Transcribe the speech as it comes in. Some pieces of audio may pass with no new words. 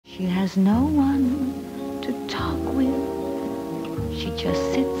She has no one to talk with. She just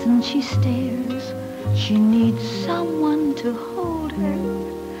sits and she stares. She needs someone to hold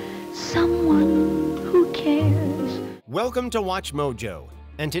her, someone who cares. Welcome to Watch Mojo,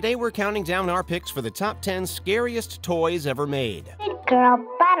 and today we're counting down our picks for the top 10 scariest toys ever made. Big girl,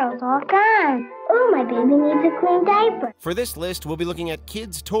 bottles all gone. Oh, my baby needs a clean diaper. For this list, we'll be looking at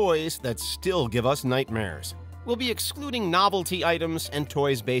kids' toys that still give us nightmares. We'll be excluding novelty items and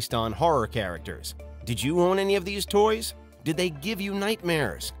toys based on horror characters. Did you own any of these toys? Did they give you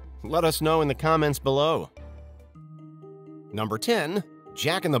nightmares? Let us know in the comments below. Number 10,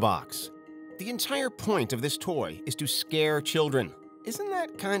 Jack-in-the-Box. The entire point of this toy is to scare children. Isn't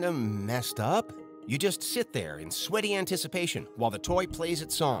that kind of messed up? You just sit there in sweaty anticipation while the toy plays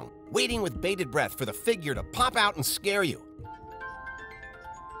its song, waiting with bated breath for the figure to pop out and scare you.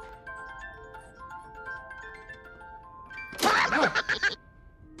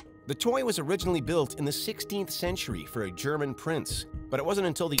 The toy was originally built in the 16th century for a German prince, but it wasn't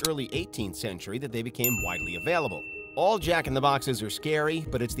until the early 18th century that they became widely available. All Jack-in-the-Boxes are scary,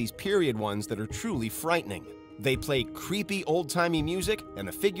 but it's these period ones that are truly frightening. They play creepy old-timey music, and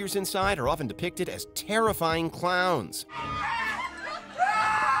the figures inside are often depicted as terrifying clowns.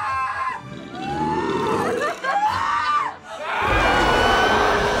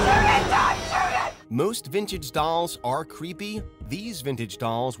 Most vintage dolls are creepy. These vintage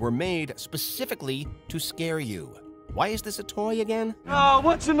dolls were made specifically to scare you. Why is this a toy again? Oh,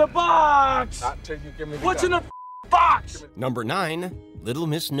 what's in the box? Not till you give me the What's gun. in the box? Number 9, Little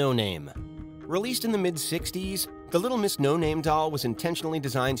Miss No-Name. Released in the mid-60s, the Little Miss No-Name doll was intentionally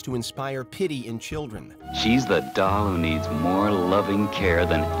designed to inspire pity in children. She's the doll who needs more loving care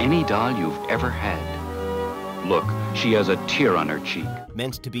than any doll you've ever had. Look, she has a tear on her cheek.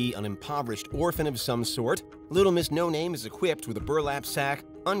 Meant to be an impoverished orphan of some sort, Little Miss No-Name is equipped with a burlap sack,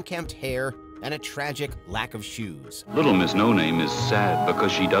 unkempt hair, and a tragic lack of shoes. Little Miss No-Name is sad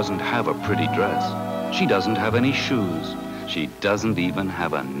because she doesn't have a pretty dress. She doesn't have any shoes. She doesn't even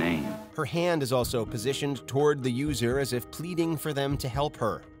have a name. Her hand is also positioned toward the user as if pleading for them to help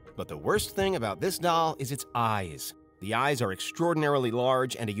her. But the worst thing about this doll is its eyes. The eyes are extraordinarily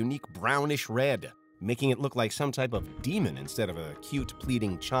large and a unique brownish red, making it look like some type of demon instead of a cute,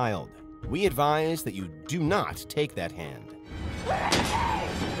 pleading child. We advise that you do not take that hand.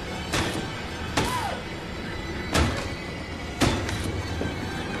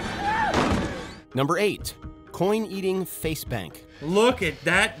 Number 8, Coin-Eating Face Bank. Look at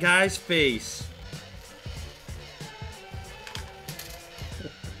that guy's face.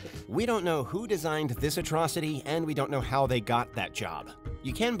 We don't know who designed this atrocity, and we don't know how they got that job.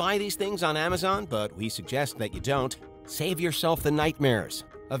 You can buy these things on Amazon, but we suggest that you don't. Save yourself the nightmares.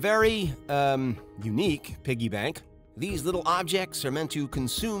 A very, unique piggy bank. These little objects are meant to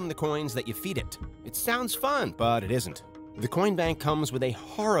consume the coins that you feed it. It sounds fun, but it isn't. The coin bank comes with a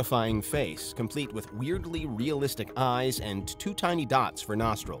horrifying face, complete with weirdly realistic eyes and 2 tiny dots for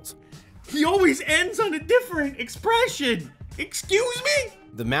nostrils. He always ends on a different expression. Excuse me?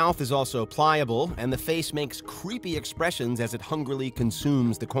 The mouth is also pliable, and the face makes creepy expressions as it hungrily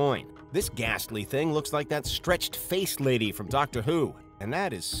consumes the coin. This ghastly thing looks like that stretched-faced lady from Doctor Who, and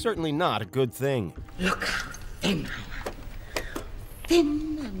that is certainly not a good thing. Look how thin I am.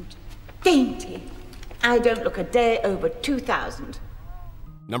 Thin and dainty. I don't look a day over 2,000.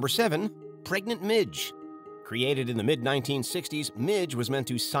 Number 7, Pregnant Midge. Created in the mid-1960s, Midge was meant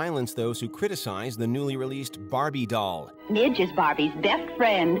to silence those who criticize the newly released Barbie doll. Midge is Barbie's best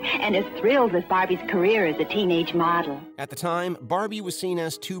friend and is thrilled with Barbie's career as a teenage model. At the time, Barbie was seen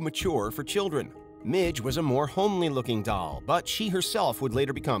as too mature for children. Midge was a more homely-looking doll, but she herself would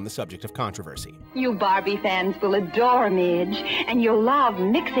later become the subject of controversy. You Barbie fans will adore Midge, and you'll love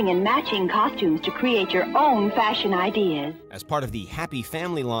mixing and matching costumes to create your own fashion ideas. As part of the Happy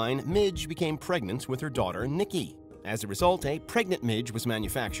Family line, Midge became pregnant with her daughter, Nikki. As a result, a pregnant Midge was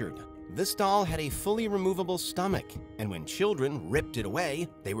manufactured. This doll had a fully removable stomach, and when children ripped it away,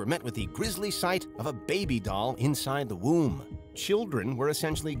 they were met with the grisly sight of a baby doll inside the womb. Children were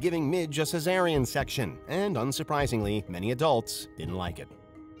essentially giving Midge a cesarean section, and unsurprisingly, many adults didn't like it.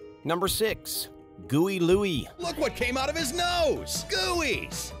 Number 6, Gooey Louie. Look what came out of his nose!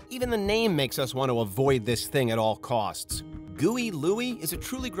 Gooey's! Even the name makes us want to avoid this thing at all costs. Gooey Louie is a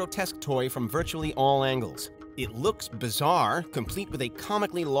truly grotesque toy from virtually all angles. It looks bizarre, complete with a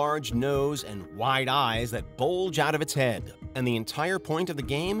comically large nose and wide eyes that bulge out of its head. And the entire point of the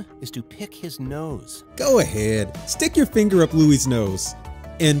game is to pick his nose. Go ahead, stick your finger up Louie's nose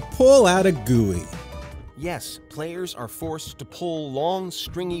and pull out a Gooey. Yes, players are forced to pull long,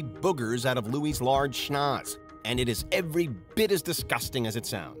 stringy boogers out of Louie's large schnoz. And it is every bit as disgusting as it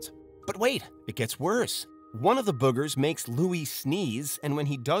sounds. But wait, it gets worse. One of the boogers makes Louis sneeze, and when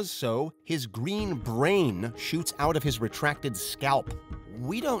he does so, his green brain shoots out of his retracted scalp.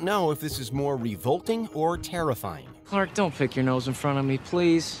 We don't know if this is more revolting or terrifying. Clark, don't pick your nose in front of me,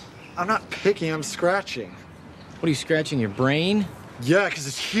 please. I'm not picking, I'm scratching. What, are you scratching your brain? Yeah, because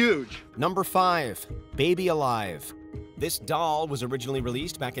it's huge. Number 5, Baby Alive. This doll was originally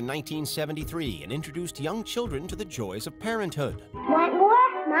released back in 1973 and introduced young children to the joys of parenthood. Want more?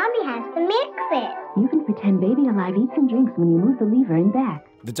 Mommy has to mix it. You can pretend Baby Alive eats and drinks when you move the lever and back.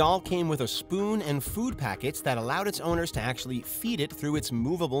 The doll came with a spoon and food packets that allowed its owners to actually feed it through its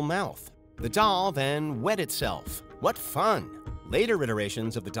movable mouth. The doll then wet itself. What fun! Later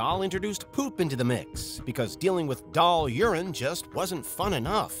iterations of the doll introduced poop into the mix because dealing with doll urine just wasn't fun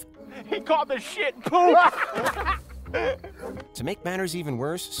enough. He called the shit poop! To make matters even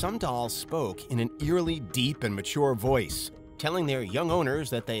worse, some dolls spoke in an eerily deep and mature voice, telling their young owners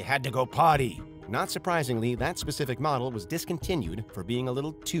that they had to go potty. Not surprisingly, that specific model was discontinued for being a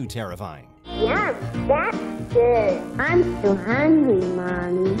little too terrifying. Yum, that's good. I'm so hungry,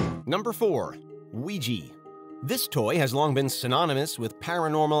 Mommy. Number 4, Ouija. This toy has long been synonymous with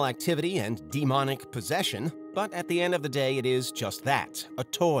paranormal activity and demonic possession, but at the end of the day, it is just that, a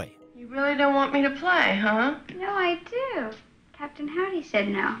toy. You really don't want me to play, huh? No, I do. Captain Howdy said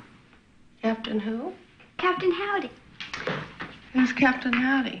no. Captain who? Captain Howdy. Who's Captain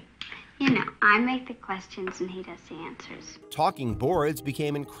Howdy? You know, I make the questions and he does the answers. Talking boards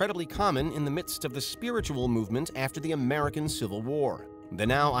became incredibly common in the midst of the spiritual movement after the American Civil War. The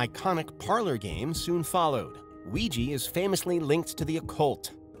now iconic parlor game soon followed. Ouija is famously linked to the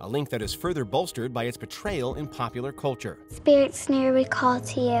occult, a link that is further bolstered by its portrayal in popular culture. Spirits near we call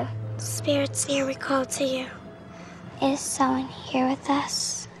to you. Spirits near we call to you. Is someone here with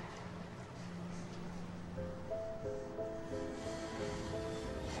us?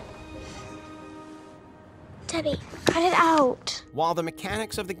 Debbie, cut it out. While the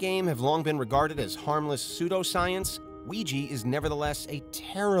mechanics of the game have long been regarded as harmless pseudoscience, Ouija is nevertheless a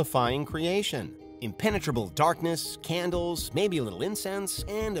terrifying creation. Impenetrable darkness, candles, maybe a little incense,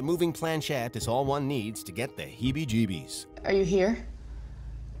 and a moving planchette is all one needs to get the heebie-jeebies. Are you here?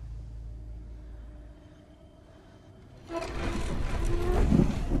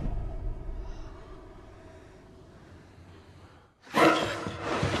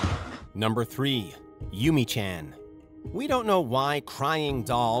 Number 3, Yume-chan. We don't know why crying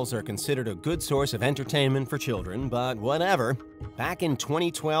dolls are considered a good source of entertainment for children, but whatever. Back in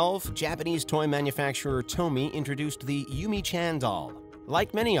 2012, Japanese toy manufacturer Tomy introduced the Yume-chan doll.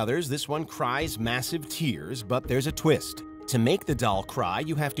 Like many others, this one cries massive tears, but there's a twist. To make the doll cry,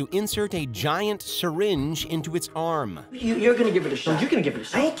 you have to insert a giant syringe into its arm. You're gonna give it a shot. You're gonna give it a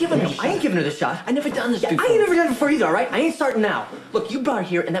shot. I ain't giving her the shot. I never done this before. I ain't never done it before either, all right? I ain't starting now. Look, you brought her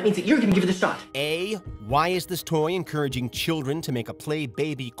here, and that means that you're gonna give it a shot. A, why is this toy encouraging children to make a play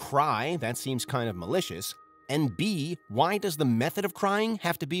baby cry? That seems kind of malicious. And B, why does the method of crying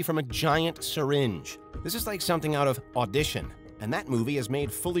have to be from a giant syringe? This is like something out of Audition, and that movie has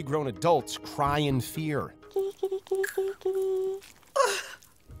made fully grown adults cry in fear.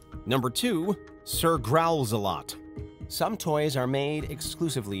 Number 2, Sir Growls-A-Lot. Some toys are made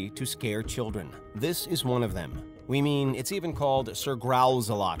exclusively to scare children. This is one of them. We mean, it's even called Sir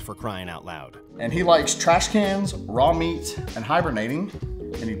Growls-A-Lot for crying out loud. And he likes trash cans, raw meat, and hibernating.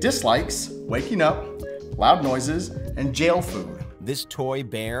 And he dislikes waking up, loud noises, and jail food. This toy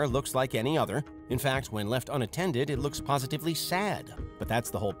bear looks like any other. In fact, when left unattended, it looks positively sad. But that's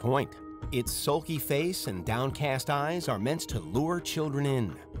the whole point. Its sulky face and downcast eyes are meant to lure children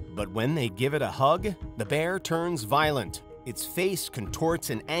in. But when they give it a hug, the bear turns violent. Its face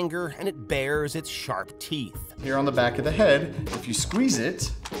contorts in anger, and it bares its sharp teeth. Here on the back of the head, if you squeeze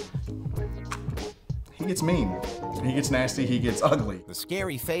it, he gets mean. He gets nasty, he gets ugly. The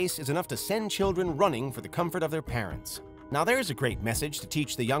scary face is enough to send children running for the comfort of their parents. Now there's a great message to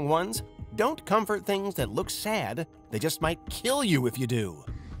teach the young ones. Don't comfort things that look sad. They just might kill you if you do.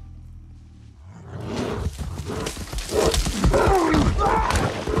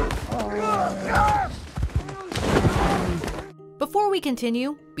 Before we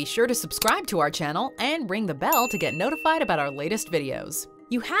continue, be sure to subscribe to our channel and ring the bell to get notified about our latest videos.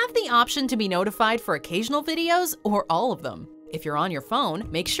 You have the option to be notified for occasional videos or all of them. If you're on your phone,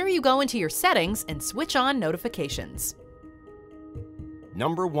 make sure you go into your settings and switch on notifications.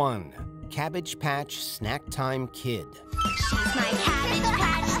 Number 1, Cabbage Patch Snack Time Kid. She's my Cabbage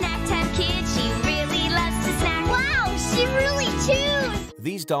Patch Snack Time Kid. She really loves to snack. Wow, she really chews!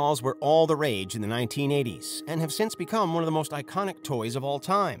 These dolls were all the rage in the 1980s and have since become one of the most iconic toys of all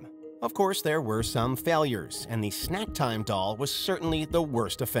time. Of course, there were some failures, and the Snack Time doll was certainly the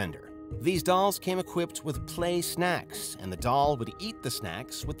worst offender. These dolls came equipped with play snacks, and the doll would eat the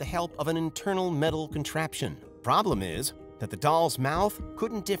snacks with the help of an internal metal contraption. Problem is that the doll's mouth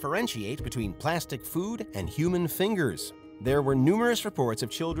couldn't differentiate between plastic food and human fingers. There were numerous reports of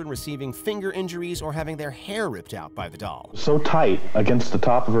children receiving finger injuries or having their hair ripped out by the doll. So tight against the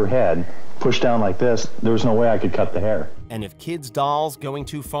top of her head, pushed down like this, there was no way I could cut the hair. And if kids' dolls going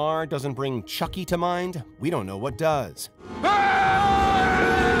too far doesn't bring Chucky to mind, we don't know what does.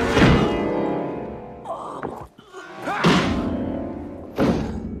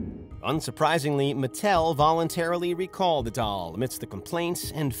 Unsurprisingly, Mattel voluntarily recalled the doll amidst the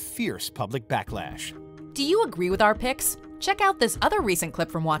complaints and fierce public backlash. Do you agree with our picks? Check out this other recent clip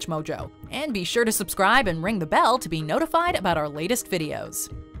from WatchMojo, and be sure to subscribe and ring the bell to be notified about our latest videos.